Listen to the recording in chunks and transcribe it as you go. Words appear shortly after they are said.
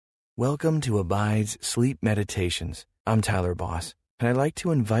Welcome to Abide's Sleep Meditations. I'm Tyler Boss, and I'd like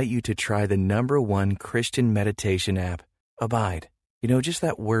to invite you to try the #1 Christian meditation app, Abide. You know, just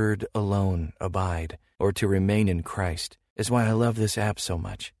that word alone, abide, or to remain in Christ, is why I love this app so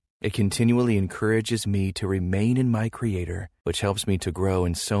much. It continually encourages me to remain in my Creator, which helps me to grow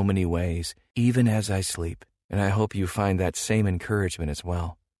in so many ways, even as I sleep. And I hope you find that same encouragement as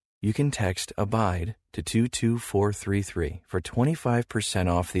well. You can text ABIDE to 22433 for 25%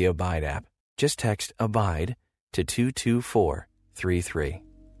 off the Abide app. Just text ABIDE to 22433.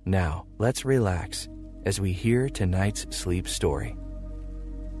 Now, let's relax as we hear tonight's sleep story.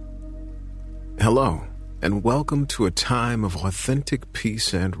 Hello, and welcome to a time of authentic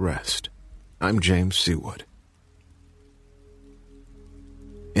peace and rest. I'm James Seawood.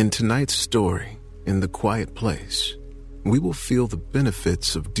 In tonight's story, In the Quiet Place, we will feel the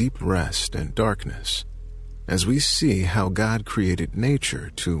benefits of deep rest and darkness as we see how God created nature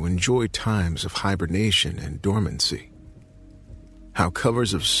to enjoy times of hibernation and dormancy, how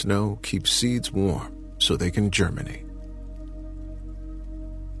covers of snow keep seeds warm so they can germinate.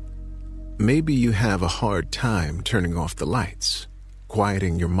 Maybe you have a hard time turning off the lights,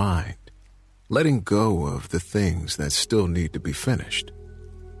 quieting your mind, letting go of the things that still need to be finished,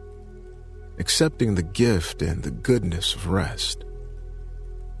 accepting the gift and the goodness of rest.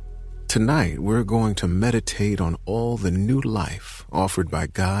 Tonight, we're going to meditate on all the new life offered by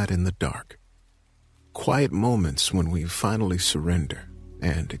God in the dark. Quiet moments when we finally surrender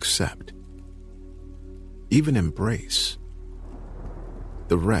and accept, even embrace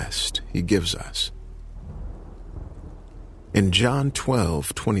the rest He gives us. In John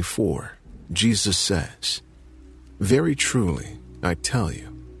 12:24, Jesus says, "Very truly, I tell you,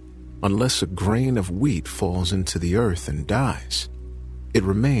 unless a grain of wheat falls into the earth and dies, it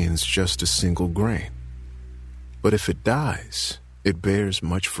remains just a single grain. But if it dies, it bears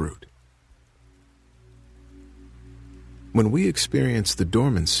much fruit." When we experience the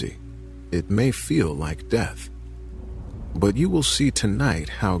dormancy, it may feel like death. But you will see tonight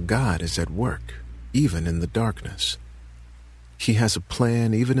how God is at work, even in the darkness. He has a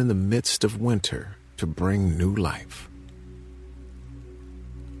plan even in the midst of winter to bring new life.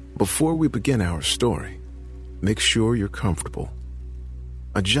 Before we begin our story, make sure you're comfortable.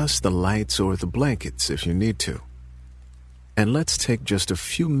 Adjust the lights or the blankets if you need to. And let's take just a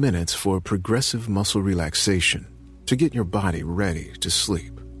few minutes for progressive muscle relaxation to get your body ready to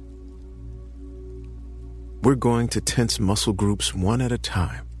sleep. We're going to tense muscle groups one at a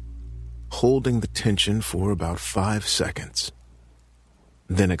time, holding the tension for about 5 seconds.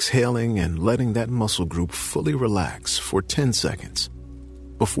 Then exhaling and letting that muscle group fully relax for 10 seconds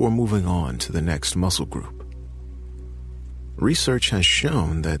before moving on to the next muscle group. Research has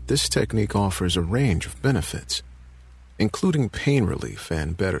shown that this technique offers a range of benefits, including pain relief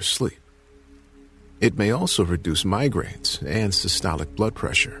and better sleep. It may also reduce migraines and systolic blood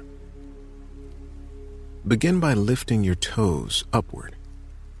pressure. Begin by lifting your toes upward,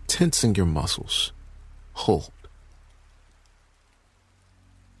 tensing your muscles. Hold.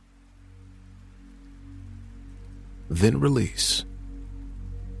 Then release.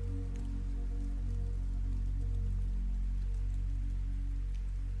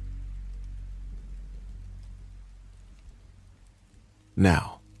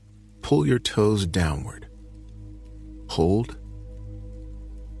 Now, pull your toes downward. Hold.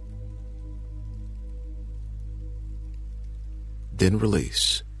 Then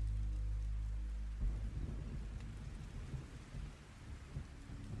release.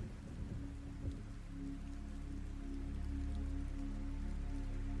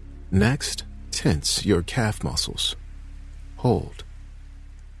 Next, tense your calf muscles. Hold.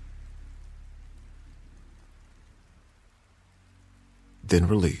 Then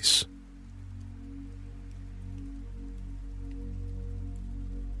release.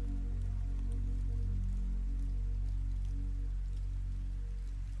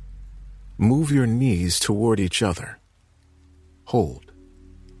 Move your knees toward each other. Hold.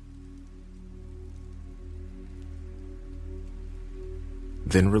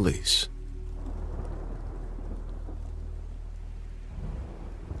 Then release.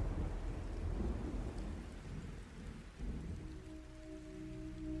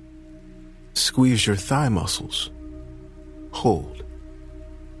 Squeeze your thigh muscles. Hold.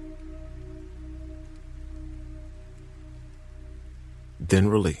 Then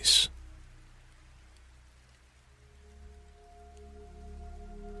release.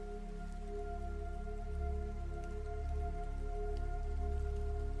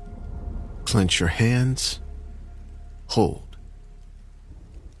 Clench your hands. Hold.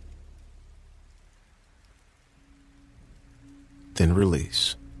 Then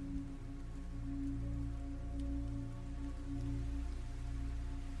release.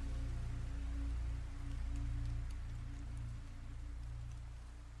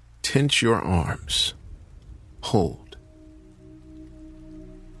 tense your arms. Hold.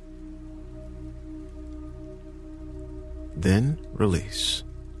 Then release.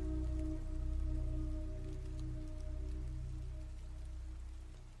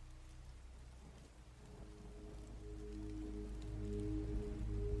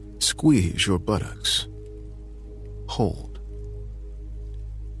 Squeeze your buttocks. Hold.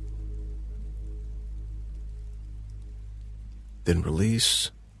 Then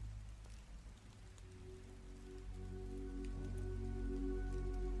release.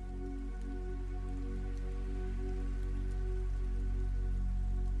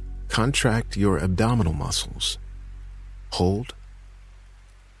 Contract your abdominal muscles. Hold.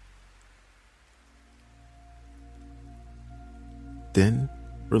 Then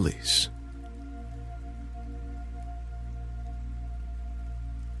release.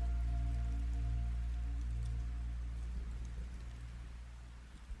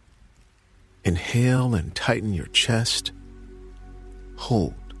 Inhale and tighten your chest.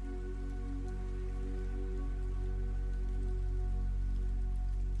 Hold.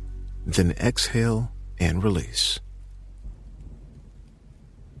 Then exhale and release.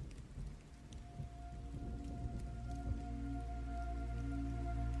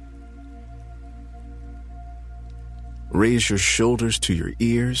 Raise your shoulders to your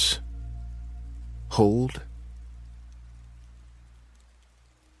ears. Hold.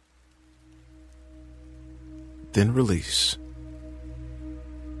 Then release.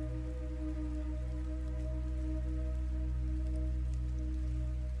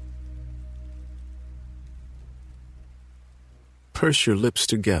 Purse your lips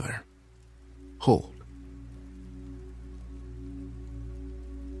together. Hold.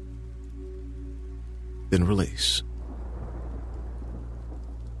 Then release.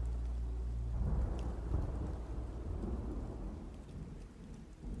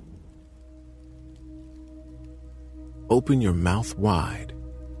 Open your mouth wide.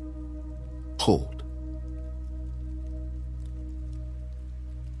 Hold.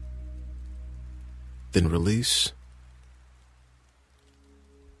 Then release.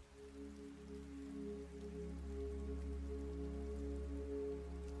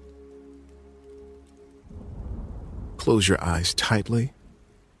 Close your eyes tightly.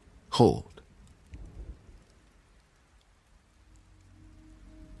 Hold.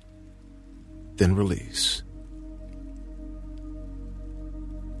 Then release.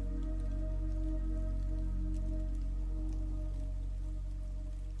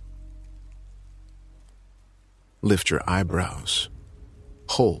 Lift your eyebrows.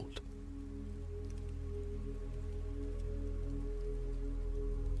 Hold.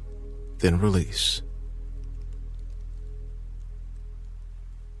 Then release.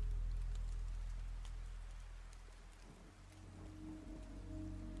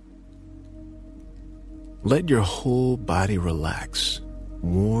 Let your whole body relax,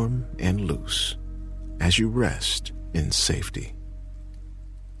 warm and loose, as you rest in safety.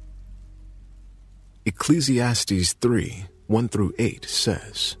 Ecclesiastes 3:1-8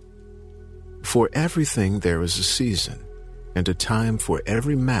 says, "For everything there is a season, and a time for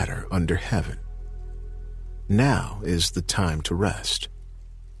every matter under heaven. Now is the time to rest.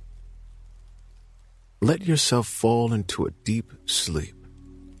 Let yourself fall into a deep sleep,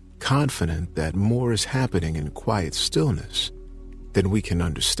 confident that more is happening in quiet stillness than we can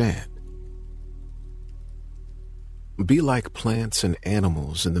understand. Be like plants and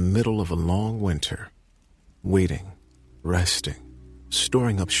animals in the middle of a long winter, waiting, resting,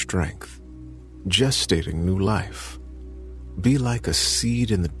 storing up strength, gestating new life. Be like a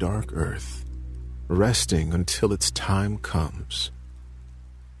seed in the dark earth, resting until its time comes."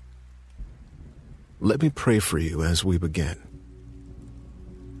 Let me pray for you as we begin.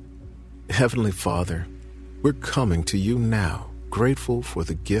 Heavenly Father, we're coming to you now, grateful for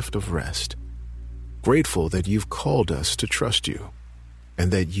the gift of rest, grateful that you've called us to trust you,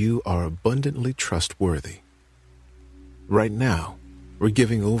 and that you are abundantly trustworthy. Right now, we're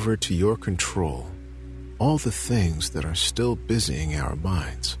giving over to your control all the things that are still busying our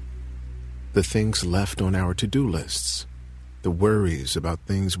minds, the things left on our to-do lists, the worries about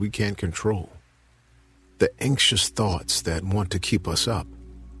things we can't control, the anxious thoughts that want to keep us up.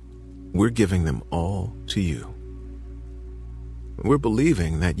 We're giving them all to you. We're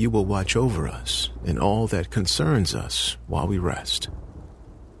believing that you will watch over us in all that concerns us while we rest.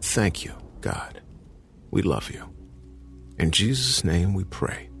 Thank you, God. We love you. In Jesus' name we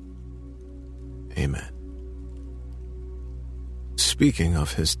pray. Amen. Speaking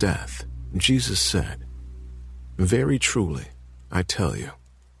of his death, Jesus said, "Very truly, I tell you,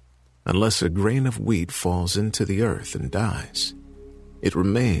 unless a grain of wheat falls into the earth and dies, it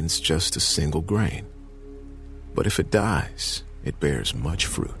remains just a single grain. But if it dies, it bears much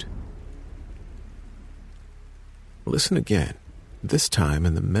fruit. Listen again, this time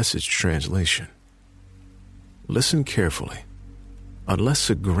in the Message translation. Listen carefully. Unless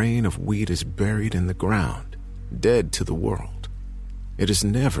a grain of wheat is buried in the ground, dead to the world, it is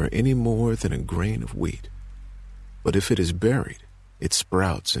never any more than a grain of wheat. But if it is buried, it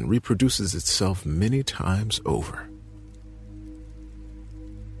sprouts and reproduces itself many times over.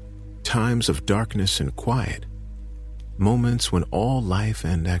 Times of darkness and quiet, moments when all life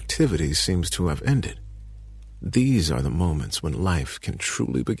and activity seems to have ended. These are the moments when life can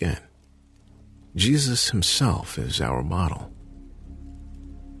truly begin. Jesus himself is our model.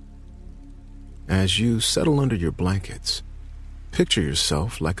 As you settle under your blankets, picture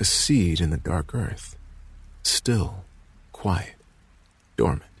yourself like a seed in the dark earth, still, quiet,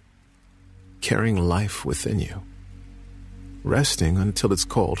 dormant, carrying life within you, resting until it's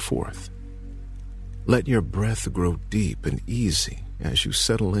called forth. Let your breath grow deep and easy as you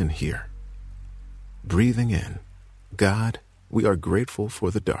settle in here. Breathing in, God, we are grateful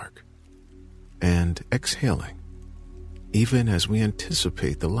for the dark. And exhaling, even as we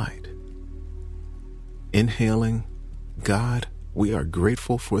anticipate the light. Inhaling, God, we are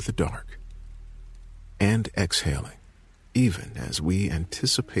grateful for the dark. And exhaling, even as we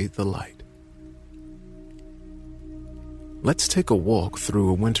anticipate the light. Let's take a walk through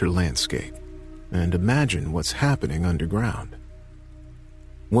a winter landscape and imagine what's happening underground.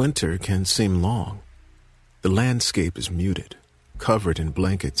 Winter can seem long. The landscape is muted, covered in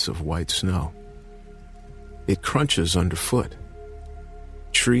blankets of white snow. It crunches underfoot.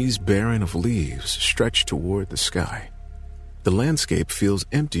 Trees barren of leaves stretch toward the sky. The landscape feels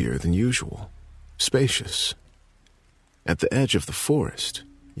emptier than usual, spacious. At the edge of the forest,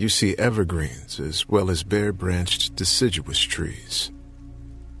 you see evergreens as well as bare-branched deciduous trees.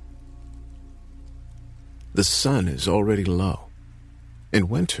 The sun is already low. In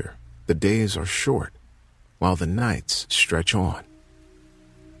winter, the days are short, while the nights stretch on.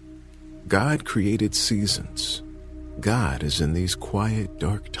 God created seasons. God is in these quiet,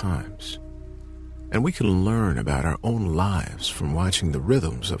 dark times. And we can learn about our own lives from watching the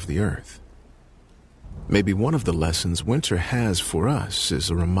rhythms of the earth. Maybe one of the lessons winter has for us is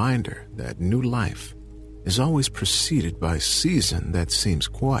a reminder that new life is always preceded by a season that seems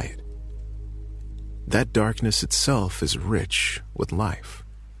quiet. That darkness itself is rich with life.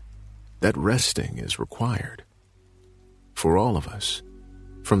 That resting is required. For all of us,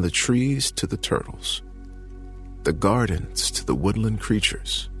 from the trees to the turtles, the gardens to the woodland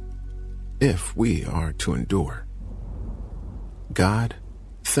creatures, if we are to endure. God,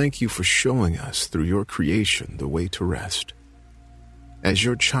 thank you for showing us through your creation the way to rest. As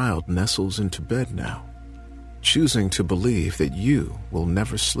your child nestles into bed now, choosing to believe that you will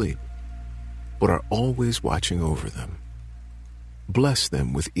never sleep, but are always watching over them. Bless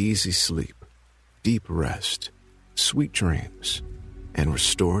them with easy sleep, deep rest, sweet dreams, and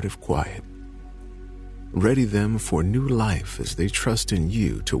restorative quiet. Ready them for new life as they trust in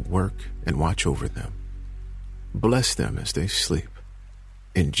you to work and watch over them. Bless them as they sleep.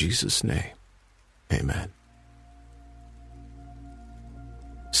 In Jesus' name, amen.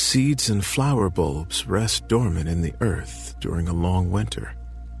 Seeds and flower bulbs rest dormant in the earth during a long winter,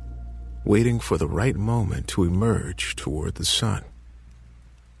 waiting for the right moment to emerge toward the sun.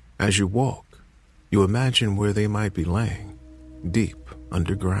 As you walk, you imagine where they might be laying, deep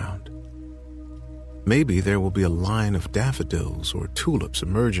underground. Maybe there will be a line of daffodils or tulips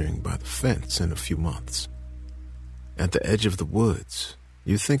emerging by the fence in a few months. At the edge of the woods,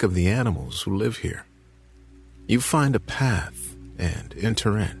 you think of the animals who live here. You find a path and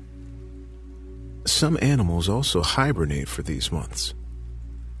enter in. Some animals also hibernate for these months.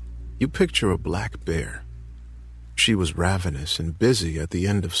 You picture a black bear. She was ravenous and busy at the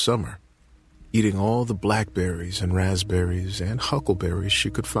end of summer, eating all the blackberries and raspberries and huckleberries she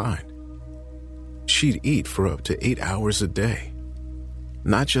could find. She'd eat for up to 8 hours a day.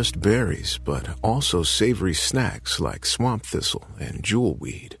 Not just berries, but also savory snacks like swamp thistle and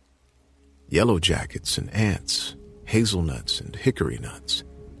jewelweed, yellow jackets and ants, hazelnuts and hickory nuts.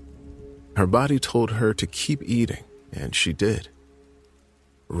 Her body told her to keep eating, and she did.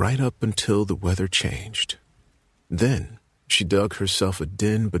 Right up until the weather changed. Then she dug herself a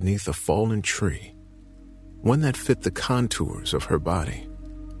den beneath a fallen tree, one that fit the contours of her body,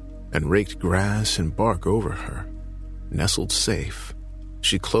 and raked grass and bark over her. Nestled safe,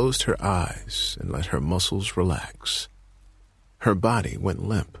 she closed her eyes and let her muscles relax. Her body went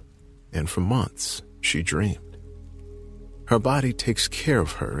limp, and for months she dreamed. Her body takes care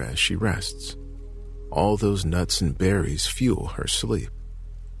of her as she rests. All those nuts and berries fuel her sleep.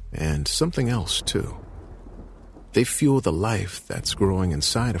 And something else, too. They fuel the life that's growing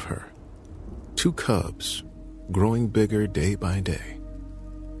inside of her. 2 cubs, growing bigger day by day.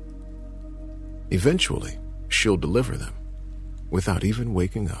 Eventually, she'll deliver them, without even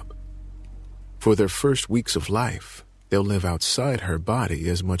waking up. For their first weeks of life, they'll live outside her body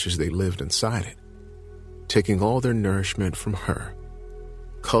as much as they lived inside it, taking all their nourishment from her,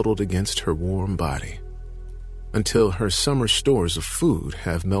 cuddled against her warm body, until her summer stores of food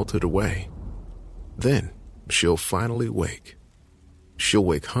have melted away. Then, she'll finally wake. She'll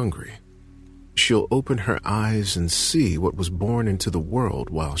wake hungry. She'll open her eyes and see what was born into the world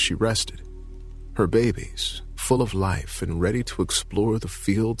while she rested. Her babies, full of life and ready to explore the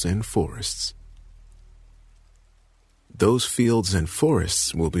fields and forests. Those fields and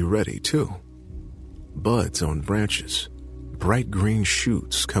forests will be ready too. Buds on branches, bright green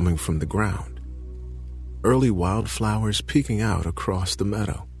shoots coming from the ground, early wildflowers peeking out across the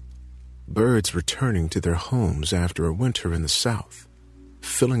meadow, birds returning to their homes after a winter in the south,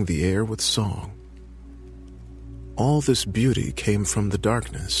 filling the air with song. All this beauty came from the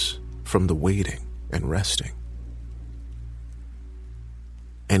darkness, from the waiting and resting.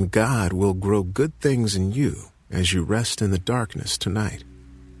 And God will grow good things in you as you rest in the darkness tonight.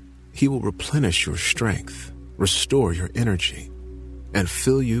 He will replenish your strength, restore your energy, and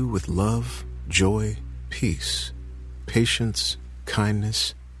fill you with love, joy, peace, patience,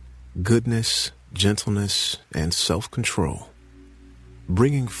 kindness, goodness, gentleness, and self-control,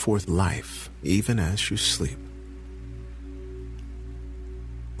 bringing forth life even as you sleep.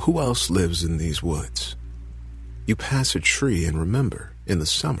 Who else lives in these woods? You pass a tree and remember, in the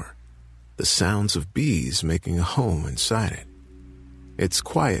summer, the sounds of bees making a home inside it. It's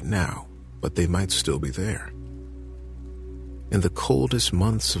quiet now, but they might still be there. In the coldest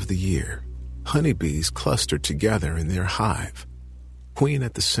months of the year, honeybees cluster together in their hive, queen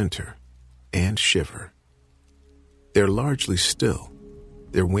at the center, and shiver. They're largely still.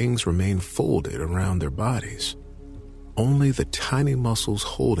 Their wings remain folded around their bodies, only the tiny muscles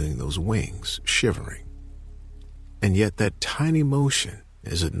holding those wings shivering. And yet that tiny motion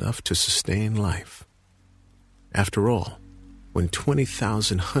is enough to sustain life. After all, when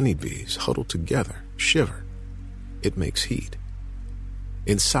 20,000 honeybees huddle together, shiver, it makes heat.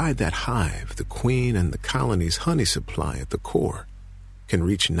 Inside that hive, the queen and the colony's honey supply at the core can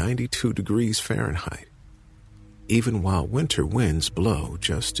reach 92 degrees Fahrenheit, even while winter winds blow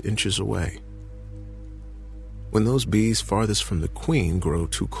just inches away. When those bees farthest from the queen grow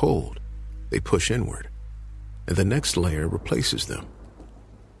too cold, they push inward, and the next layer replaces them.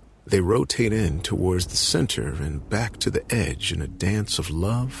 They rotate in towards the center and back to the edge in a dance of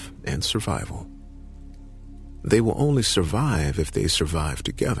love and survival. They will only survive if they survive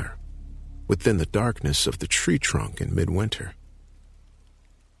together, within the darkness of the tree trunk in midwinter.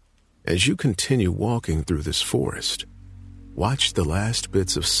 As you continue walking through this forest, watch the last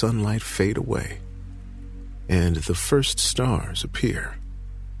bits of sunlight fade away, and the first stars appear.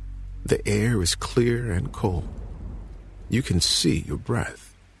 The air is clear and cold. You can see your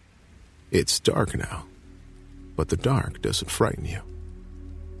breath. It's dark now, but the dark doesn't frighten you.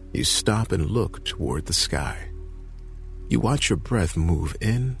 You stop and look toward the sky. You watch your breath move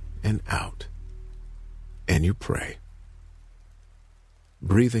in and out, and you pray.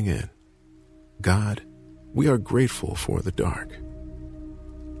 Breathing in, God, we are grateful for the dark.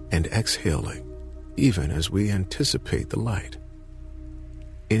 And exhaling, even as we anticipate the light.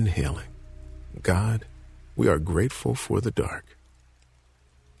 Inhaling, God, we are grateful for the dark.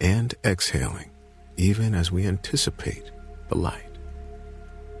 And exhaling, even as we anticipate the light.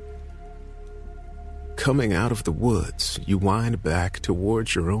 Coming out of the woods, you wind back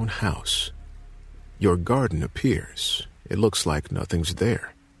towards your own house. Your garden appears. It looks like nothing's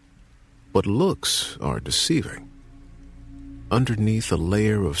there. But looks are deceiving. Underneath a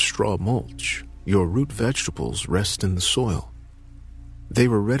layer of straw mulch, your root vegetables rest in the soil. They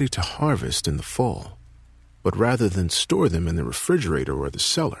were ready to harvest in the fall, but rather than store them in the refrigerator or the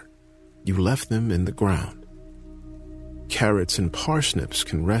cellar, you left them in the ground. Carrots and parsnips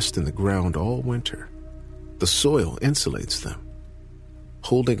can rest in the ground all winter. The soil insulates them,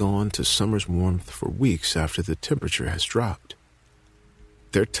 holding on to summer's warmth for weeks after the temperature has dropped.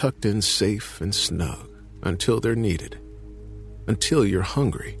 They're tucked in safe and snug until they're needed, until you're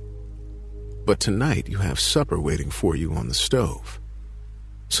hungry. But tonight you have supper waiting for you on the stove.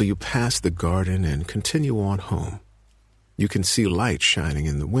 So you pass the garden and continue on home. You can see light shining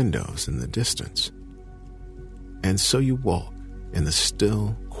in the windows in the distance. And so you walk in the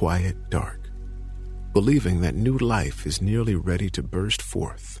still, quiet dark, believing that new life is nearly ready to burst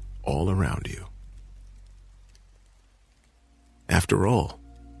forth all around you. After all,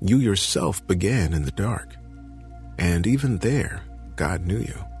 you yourself began in the dark, and even there, God knew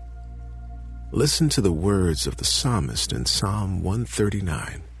you. Listen to the words of the psalmist in Psalm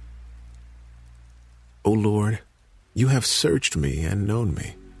 139. O Lord, you have searched me and known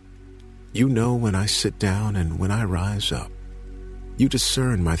me. You know when I sit down and when I rise up. You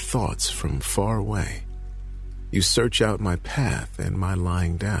discern my thoughts from far away. You search out my path and my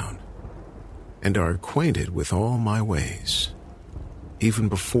lying down, and are acquainted with all my ways, even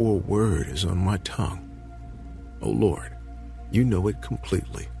before a word is on my tongue. O Lord, you know it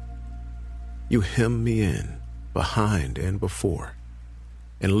completely. You hem me in, behind and before,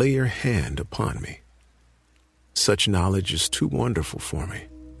 and lay your hand upon me. Such knowledge is too wonderful for me.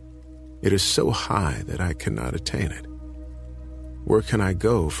 It is so high that I cannot attain it. Where can I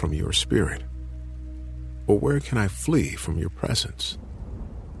go from your spirit? Or where can I flee from your presence?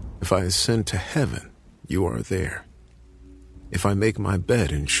 If I ascend to heaven, you are there. If I make my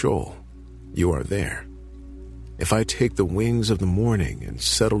bed in Sheol, you are there. If I take the wings of the morning and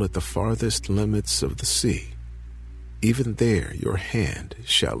settle at the farthest limits of the sea, even there your hand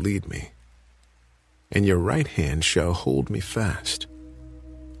shall lead me, and your right hand shall hold me fast.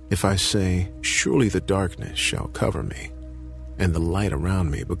 If I say, surely the darkness shall cover me, and the light around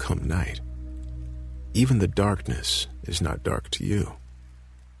me become night, even the darkness is not dark to you.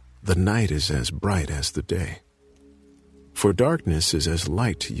 The night is as bright as the day. For darkness is as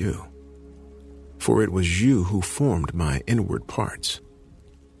light to you. For it was you who formed my inward parts.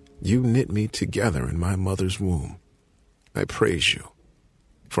 You knit me together in my mother's womb. I praise you,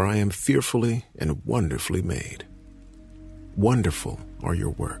 for I am fearfully and wonderfully made. Wonderful are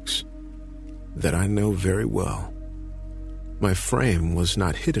your works, that I know very well. My frame was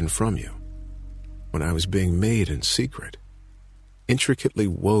not hidden from you when I was being made in secret, intricately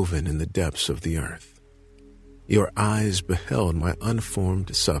woven in the depths of the earth. Your eyes beheld my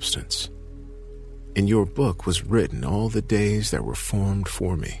unformed substance. In your book was written all the days that were formed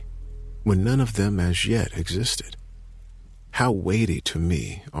for me, when none of them as yet existed. How weighty to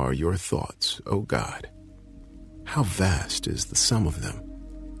me are your thoughts, O God! How vast is the sum of them!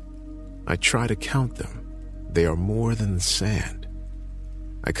 I try to count them. They are more than the sand.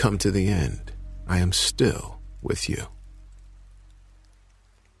 I come to the end. I am still with you.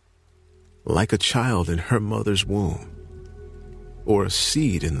 Like a child in her mother's womb, or a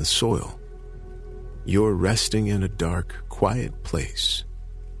seed in the soil, you're resting in a dark, quiet place,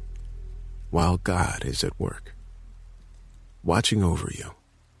 while God is at work, watching over you,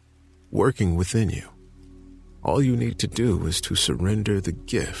 working within you. All you need to do is to surrender the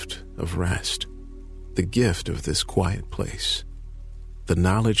gift of rest, the gift of this quiet place, the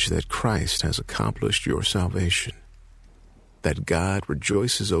knowledge that Christ has accomplished your salvation, that God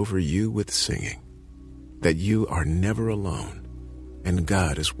rejoices over you with singing, that you are never alone, and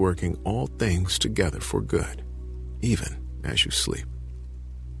God is working all things together for good, even as you sleep.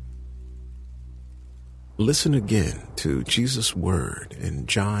 Listen again to Jesus' word in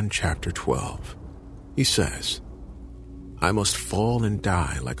John chapter 12. He says, I must fall and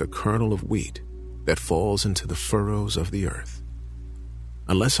die like a kernel of wheat that falls into the furrows of the earth.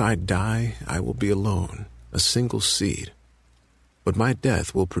 Unless I die, I will be alone, a single seed. But my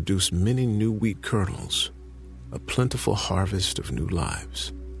death will produce many new wheat kernels, a plentiful harvest of new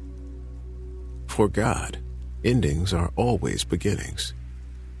lives. For God, endings are always beginnings.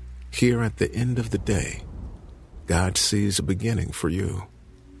 Here at the end of the day, God sees a beginning for you,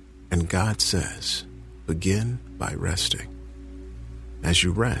 and God says, begin by resting. As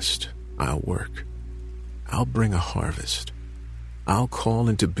you rest, I'll work. I'll bring a harvest. I'll call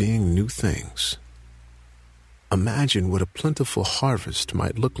into being new things. Imagine what a plentiful harvest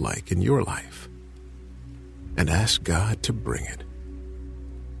might look like in your life, and ask God to bring it.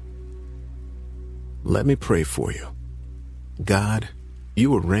 Let me pray for you. God,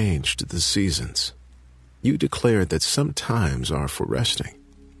 you arranged the seasons. You declared that some times are for resting,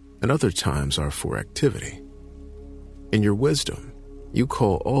 and other times are for activity. In your wisdom, you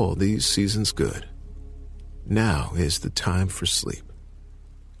call all these seasons good. Now is the time for sleep.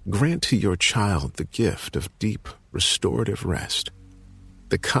 Grant to your child the gift of deep, restorative rest,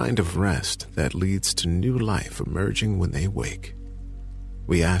 the kind of rest that leads to new life emerging when they wake.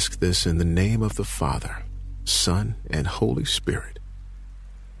 We ask this in the name of the Father, Son, and Holy Spirit.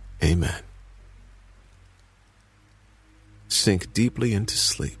 Amen. Sink deeply into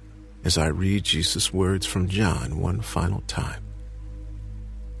sleep as I read Jesus' words from John one final time.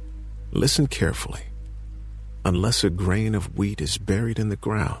 Listen carefully. Unless a grain of wheat is buried in the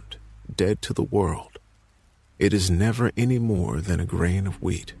ground, dead to the world, it is never any more than a grain of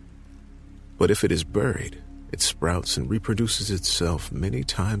wheat. But if it is buried, it sprouts and reproduces itself many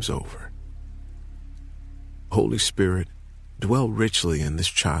times over. Holy Spirit, dwell richly in this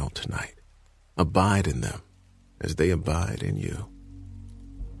child tonight. Abide in them as they abide in you.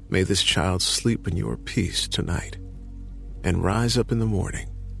 May this child sleep in your peace tonight and rise up in the morning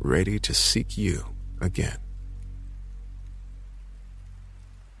ready to seek you again.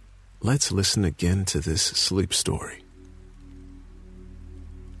 Let's listen again to this sleep story.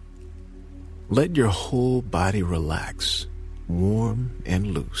 Let your whole body relax, warm and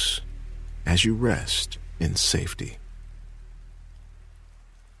loose, as you rest in safety.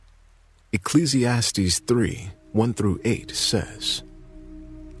 Ecclesiastes 3:1-8 says,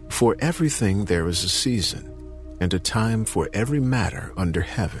 "For everything there is a season, and a time for every matter under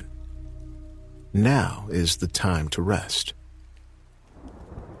heaven. Now is the time to rest.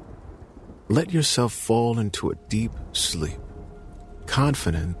 Let yourself fall into a deep sleep,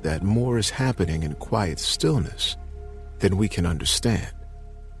 confident that more is happening in quiet stillness than we can understand.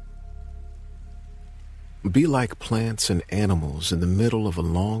 Be like plants and animals in the middle of a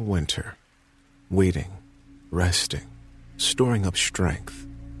long winter, waiting, resting, storing up strength,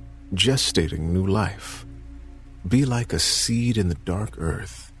 gestating new life. Be like a seed in the dark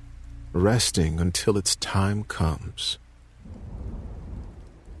earth, resting until its time comes."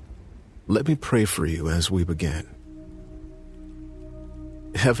 Let me pray for you as we begin.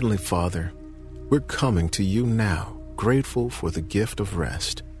 Heavenly Father, we're coming to you now, grateful for the gift of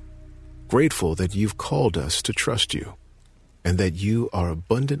rest, grateful that you've called us to trust you, and that you are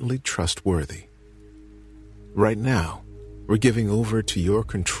abundantly trustworthy. Right now, we're giving over to your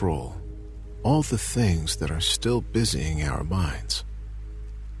control all the things that are still busying our minds,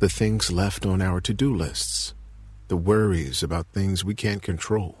 the things left on our to-do lists, the worries about things we can't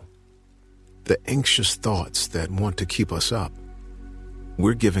control, the anxious thoughts that want to keep us up.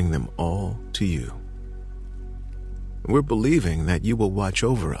 We're giving them all to you. We're believing that you will watch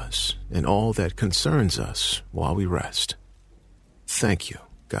over us and all that concerns us while we rest. Thank you,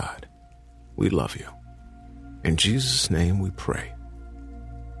 God. We love you. In Jesus' name we pray.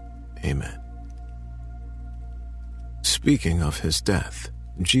 Amen. Speaking of his death,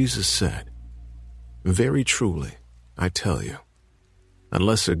 Jesus said, "Very truly, I tell you,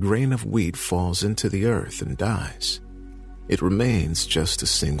 unless a grain of wheat falls into the earth and dies, it remains just a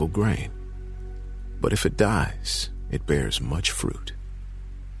single grain. But if it dies, it bears much fruit."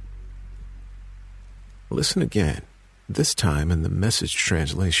 Listen again, this time in the Message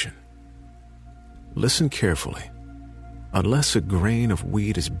translation. Listen carefully. Unless a grain of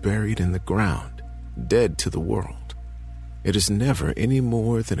wheat is buried in the ground, dead to the world, it is never any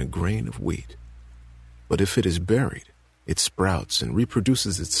more than a grain of wheat. But if it is buried, it sprouts and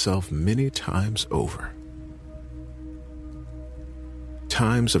reproduces itself many times over.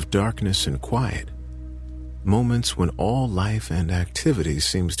 Times of darkness and quiet, moments when all life and activity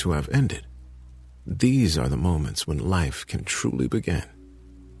seems to have ended. These are the moments when life can truly begin.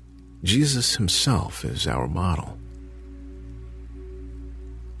 Jesus himself is our model.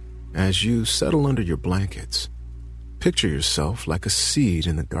 As you settle under your blankets, picture yourself like a seed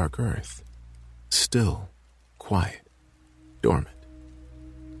in the dark earth, still, quiet, dormant,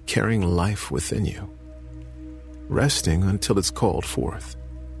 carrying life within you, resting until it's called forth.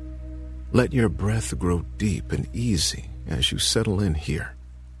 Let your breath grow deep and easy as you settle in here.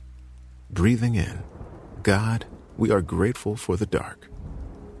 Breathing in, "God, we are grateful for the dark,"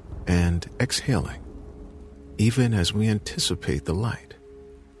 and exhaling, even as we anticipate the light.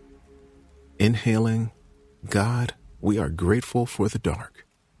 Inhaling, "God, we are grateful for the dark,"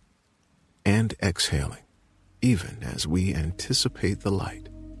 and exhaling, even as we anticipate the light.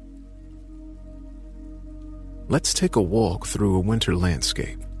 Let's take a walk through a winter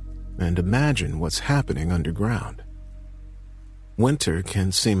landscape and imagine what's happening underground. Winter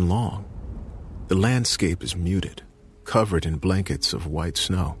can seem long. The landscape is muted, covered in blankets of white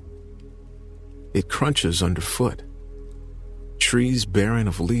snow. It crunches underfoot. Trees barren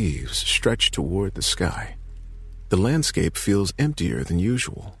of leaves stretch toward the sky. The landscape feels emptier than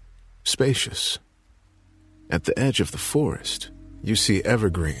usual, spacious. At the edge of the forest, you see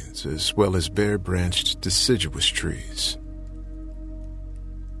evergreens as well as bare-branched deciduous trees.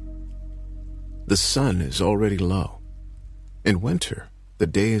 The sun is already low. In winter, the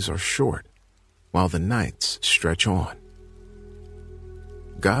days are short, while the nights stretch on.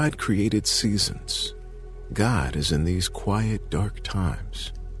 God created seasons. God is in these quiet, dark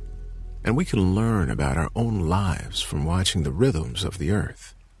times. And we can learn about our own lives from watching the rhythms of the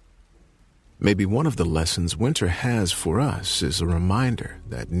earth. Maybe one of the lessons winter has for us is a reminder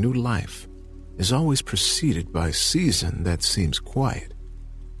that new life is always preceded by a season that seems quiet.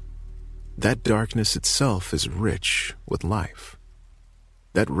 That darkness itself is rich with life.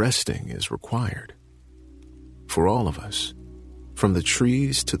 That resting is required for all of us, from the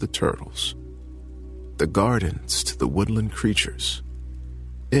trees to the turtles, the gardens to the woodland creatures,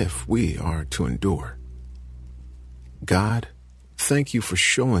 if we are to endure. God, thank you for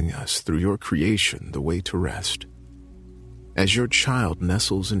showing us through your creation the way to rest. As your child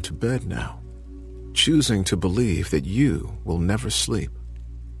nestles into bed now, choosing to believe that you will never sleep,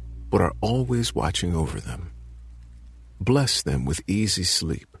 but are always watching over them. Bless them with easy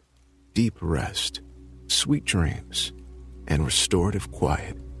sleep, deep rest, sweet dreams, and restorative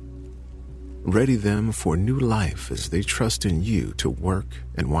quiet. Ready them for new life as they trust in you to work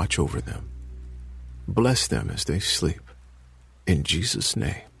and watch over them. Bless them as they sleep. In Jesus'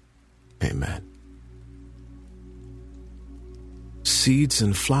 name, amen. Seeds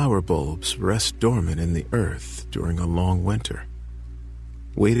and flower bulbs rest dormant in the earth during a long winter,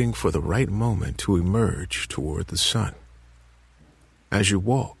 waiting for the right moment to emerge toward the sun. As you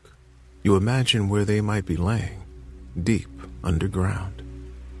walk, you imagine where they might be laying, deep underground.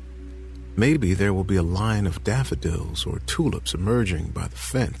 Maybe there will be a line of daffodils or tulips emerging by the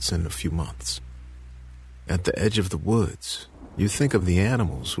fence in a few months. At the edge of the woods, you think of the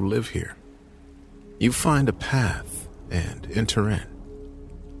animals who live here. You find a path and enter in.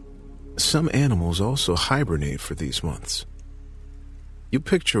 Some animals also hibernate for these months. You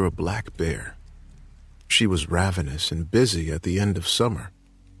picture a black bear. She was ravenous and busy at the end of summer,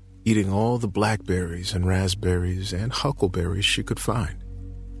 eating all the blackberries and raspberries and huckleberries she could find.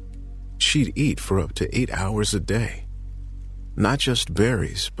 She'd eat for up to 8 hours a day. Not just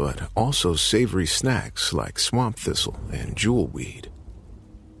berries, but also savory snacks like swamp thistle and jewelweed,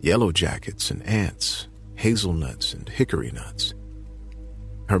 yellow jackets and ants, hazelnuts and hickory nuts.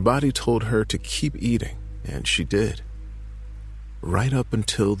 Her body told her to keep eating, and she did. Right up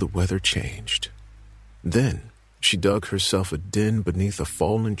until the weather changed. Then she dug herself a den beneath a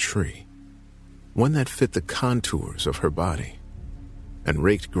fallen tree, one that fit the contours of her body, and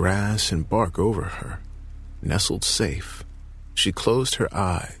raked grass and bark over her. Nestled safe, she closed her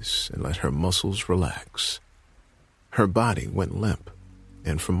eyes and let her muscles relax. Her body went limp,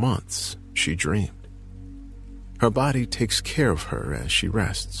 and for months she dreamed. Her body takes care of her as she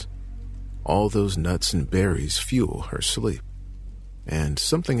rests. All those nuts and berries fuel her sleep. And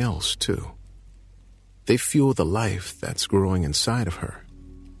something else, too. They fuel the life that's growing inside of her.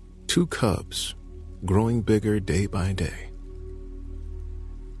 2 cubs, growing bigger day by day.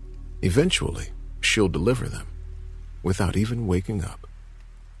 Eventually, she'll deliver them, without even waking up.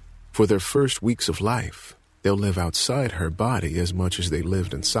 For their first weeks of life, they'll live outside her body as much as they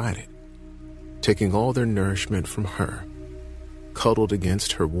lived inside it, taking all their nourishment from her, cuddled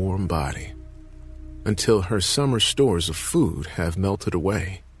against her warm body, until her summer stores of food have melted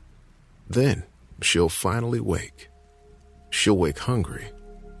away. Then she'll finally wake. She'll wake hungry.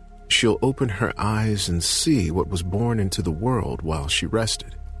 She'll open her eyes and see what was born into the world while she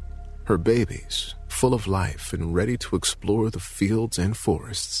rested. Her babies, full of life and ready to explore the fields and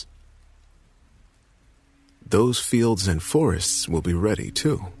forests. Those fields and forests will be ready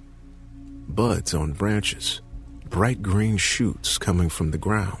too. Buds on branches, bright green shoots coming from the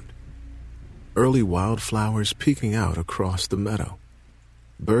ground, early wildflowers peeking out across the meadow,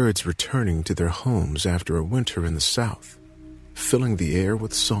 birds returning to their homes after a winter in the south, filling the air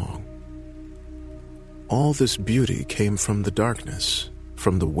with song. All this beauty came from the darkness,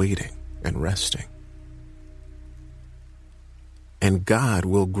 from the waiting and resting. And God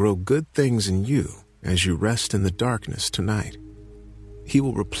will grow good things in you as you rest in the darkness tonight. He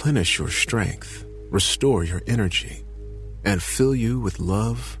will replenish your strength, restore your energy, and fill you with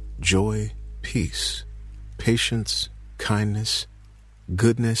love, joy, peace, patience, kindness,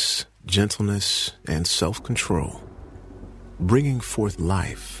 goodness, gentleness, and self-control, bringing forth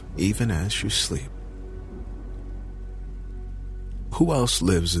life even as you sleep. Who else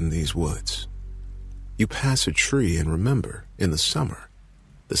lives in these woods? You pass a tree and remember, in the summer,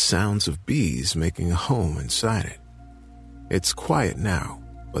 the sounds of bees making a home inside it. It's quiet now,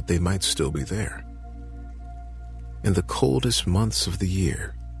 but they might still be there. In the coldest months of the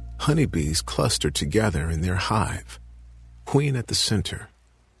year, honeybees cluster together in their hive, queen at the center,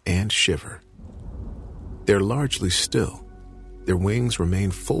 and shiver. They're largely still. Their wings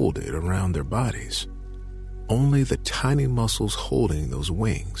remain folded around their bodies, only the tiny muscles holding those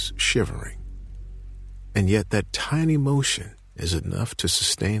wings shivering. And yet that tiny motion is enough to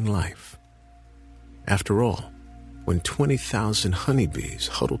sustain life. After all, when 20,000 honeybees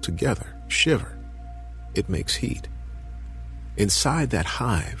huddle together, shiver, it makes heat. Inside that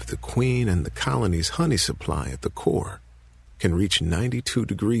hive, the queen and the colony's honey supply at the core can reach 92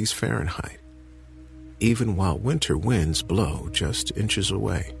 degrees Fahrenheit, even while winter winds blow just inches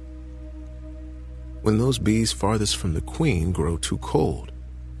away. When those bees farthest from the queen grow too cold,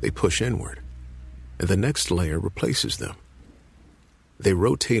 they push inward, and the next layer replaces them. They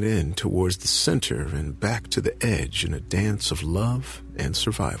rotate in towards the center and back to the edge in a dance of love and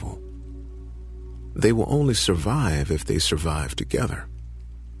survival. They will only survive if they survive together,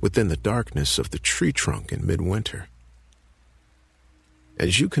 within the darkness of the tree trunk in midwinter.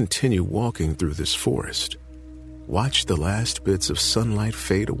 As you continue walking through this forest, watch the last bits of sunlight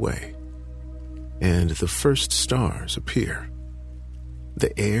fade away, and the first stars appear.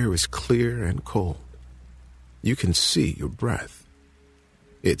 The air is clear and cold. You can see your breath.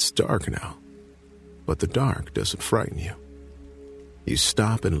 It's dark now, but the dark doesn't frighten you. You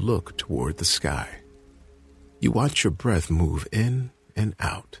stop and look toward the sky. You watch your breath move in and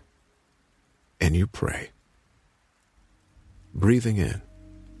out, and you pray. Breathing in,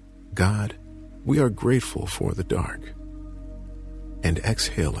 God, we are grateful for the dark. And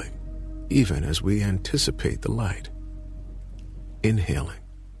exhaling, even as we anticipate the light. Inhaling,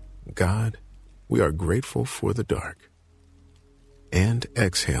 God, we are grateful for the dark. And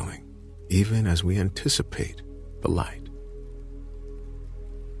exhaling, even as we anticipate the light.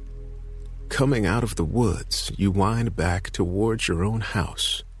 Coming out of the woods, you wind back towards your own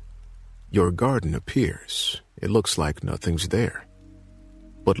house. Your garden appears. It looks like nothing's there.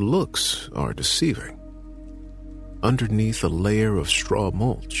 But looks are deceiving. Underneath a layer of straw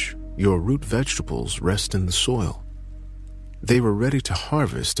mulch, your root vegetables rest in the soil. They were ready to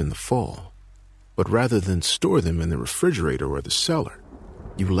harvest in the fall, but rather than store them in the refrigerator or the cellar,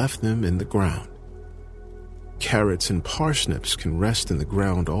 you left them in the ground. Carrots and parsnips can rest in the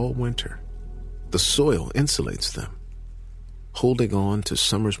ground all winter. The soil insulates them, holding on to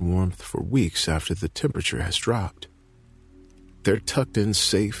summer's warmth for weeks after the temperature has dropped. They're tucked in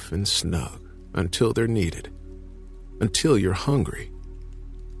safe and snug until they're needed, until you're hungry.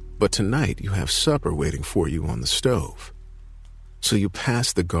 But tonight you have supper waiting for you on the stove. So you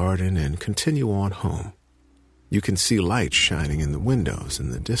pass the garden and continue on home. You can see light shining in the windows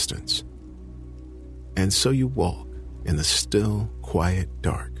in the distance. And so you walk in the still, quiet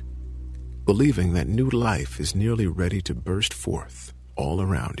dark, believing that new life is nearly ready to burst forth all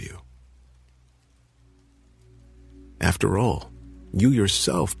around you. After all, you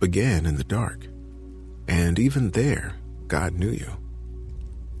yourself began in the dark, and even there, God knew you.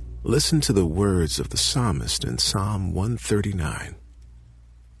 Listen to the words of the psalmist in Psalm 139.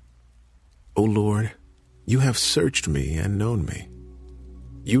 O Lord, you have searched me and known me.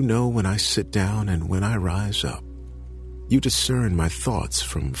 You know when I sit down and when I rise up. You discern my thoughts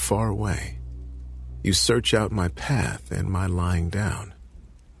from far away. You search out my path and my lying down,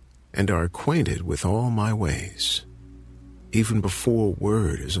 and are acquainted with all my ways, even before a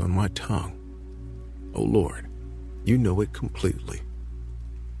word is on my tongue. O Lord, you know it completely.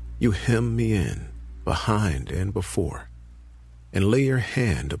 You hem me in, behind and before, and lay your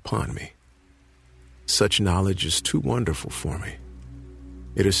hand upon me. Such knowledge is too wonderful for me.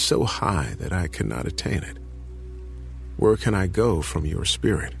 It is so high that I cannot attain it. Where can I go from your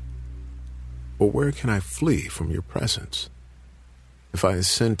spirit? Or where can I flee from your presence? If I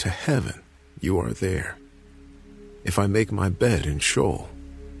ascend to heaven, you are there. If I make my bed in Sheol,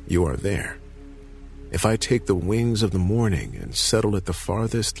 you are there. If I take the wings of the morning and settle at the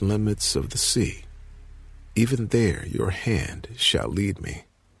farthest limits of the sea, even there your hand shall lead me,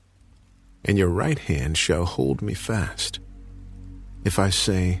 and your right hand shall hold me fast. If I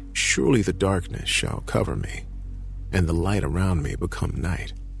say, surely the darkness shall cover me, and the light around me become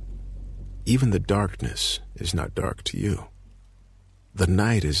night, even the darkness is not dark to you. The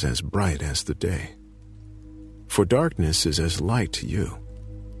night is as bright as the day. For darkness is as light to you.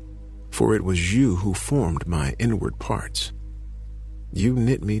 For it was you who formed my inward parts. You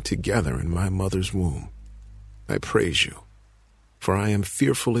knit me together in my mother's womb. I praise you, for I am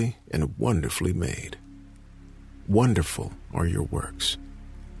fearfully and wonderfully made. Wonderful are your works,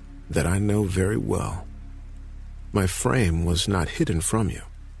 that I know very well. My frame was not hidden from you,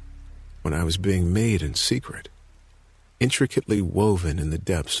 when I was being made in secret, intricately woven in the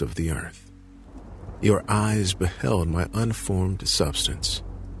depths of the earth. Your eyes beheld my unformed substance.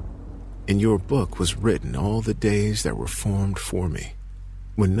 In your book was written all the days that were formed for me,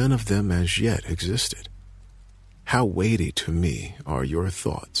 when none of them as yet existed. How weighty to me are your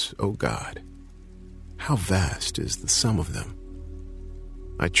thoughts, O God! How vast is the sum of them!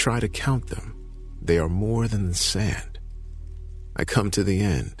 I try to count them. They are more than the sand. I come to the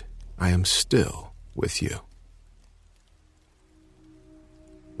end. I am still with you.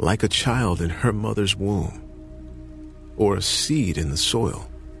 Like a child in her mother's womb, or a seed in the soil.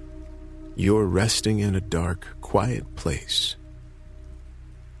 You're resting in a dark, quiet place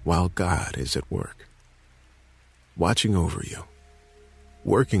while God is at work, watching over you,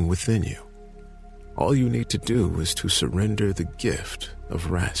 working within you. All you need to do is to surrender the gift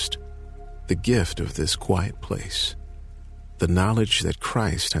of rest, the gift of this quiet place, the knowledge that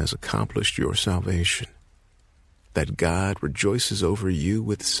Christ has accomplished your salvation, that God rejoices over you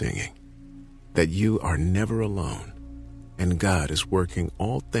with singing, that you are never alone, and God is working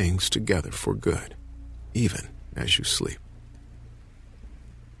all things together for good, even as you sleep.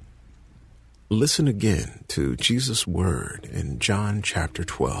 Listen again to Jesus' word in John chapter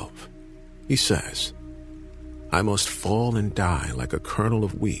 12. He says, "I must fall and die like a kernel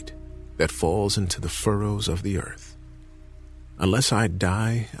of wheat that falls into the furrows of the earth. Unless I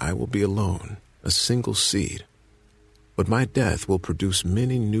die, I will be alone, a single seed. But my death will produce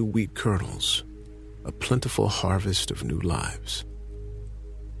many new wheat kernels, a plentiful harvest of new lives."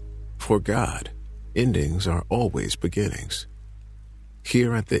 For God, endings are always beginnings.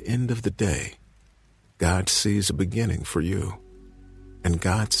 Here at the end of the day, God sees a beginning for you, and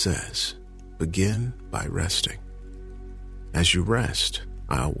God says, begin by resting. As you rest,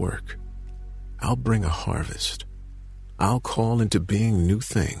 I'll work. I'll bring a harvest. I'll call into being new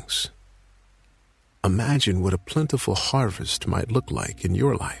things. Imagine what a plentiful harvest might look like in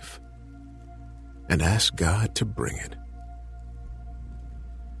your life, and ask God to bring it.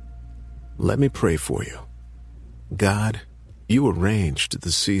 Let me pray for you. God, you arranged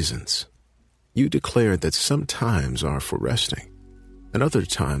the seasons. You declared that some times are for resting, and other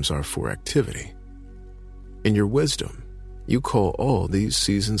times are for activity. In your wisdom, you call all these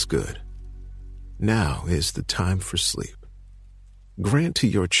seasons good. Now is the time for sleep. Grant to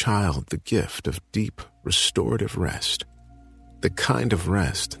your child the gift of deep, restorative rest, the kind of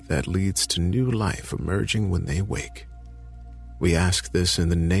rest that leads to new life emerging when they wake. We ask this in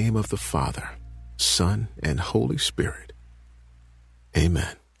the name of the Father, Son, and Holy Spirit.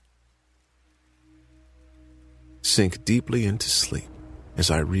 Amen. Sink deeply into sleep as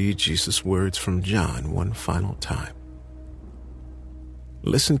I read Jesus' words from John one final time.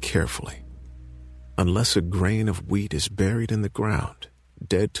 Listen carefully. Unless a grain of wheat is buried in the ground,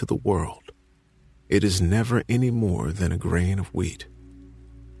 dead to the world, it is never any more than a grain of wheat.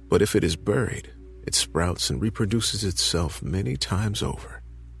 But if it is buried, it sprouts and reproduces itself many times over.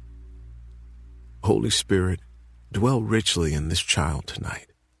 Holy Spirit, dwell richly in this child tonight.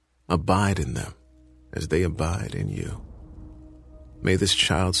 Abide in them as they abide in you. May this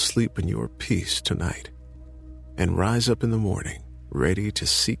child sleep in your peace tonight and rise up in the morning ready to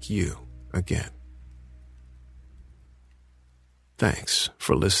seek you again. Thanks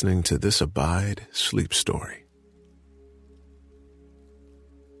for listening to this Abide Sleep Story.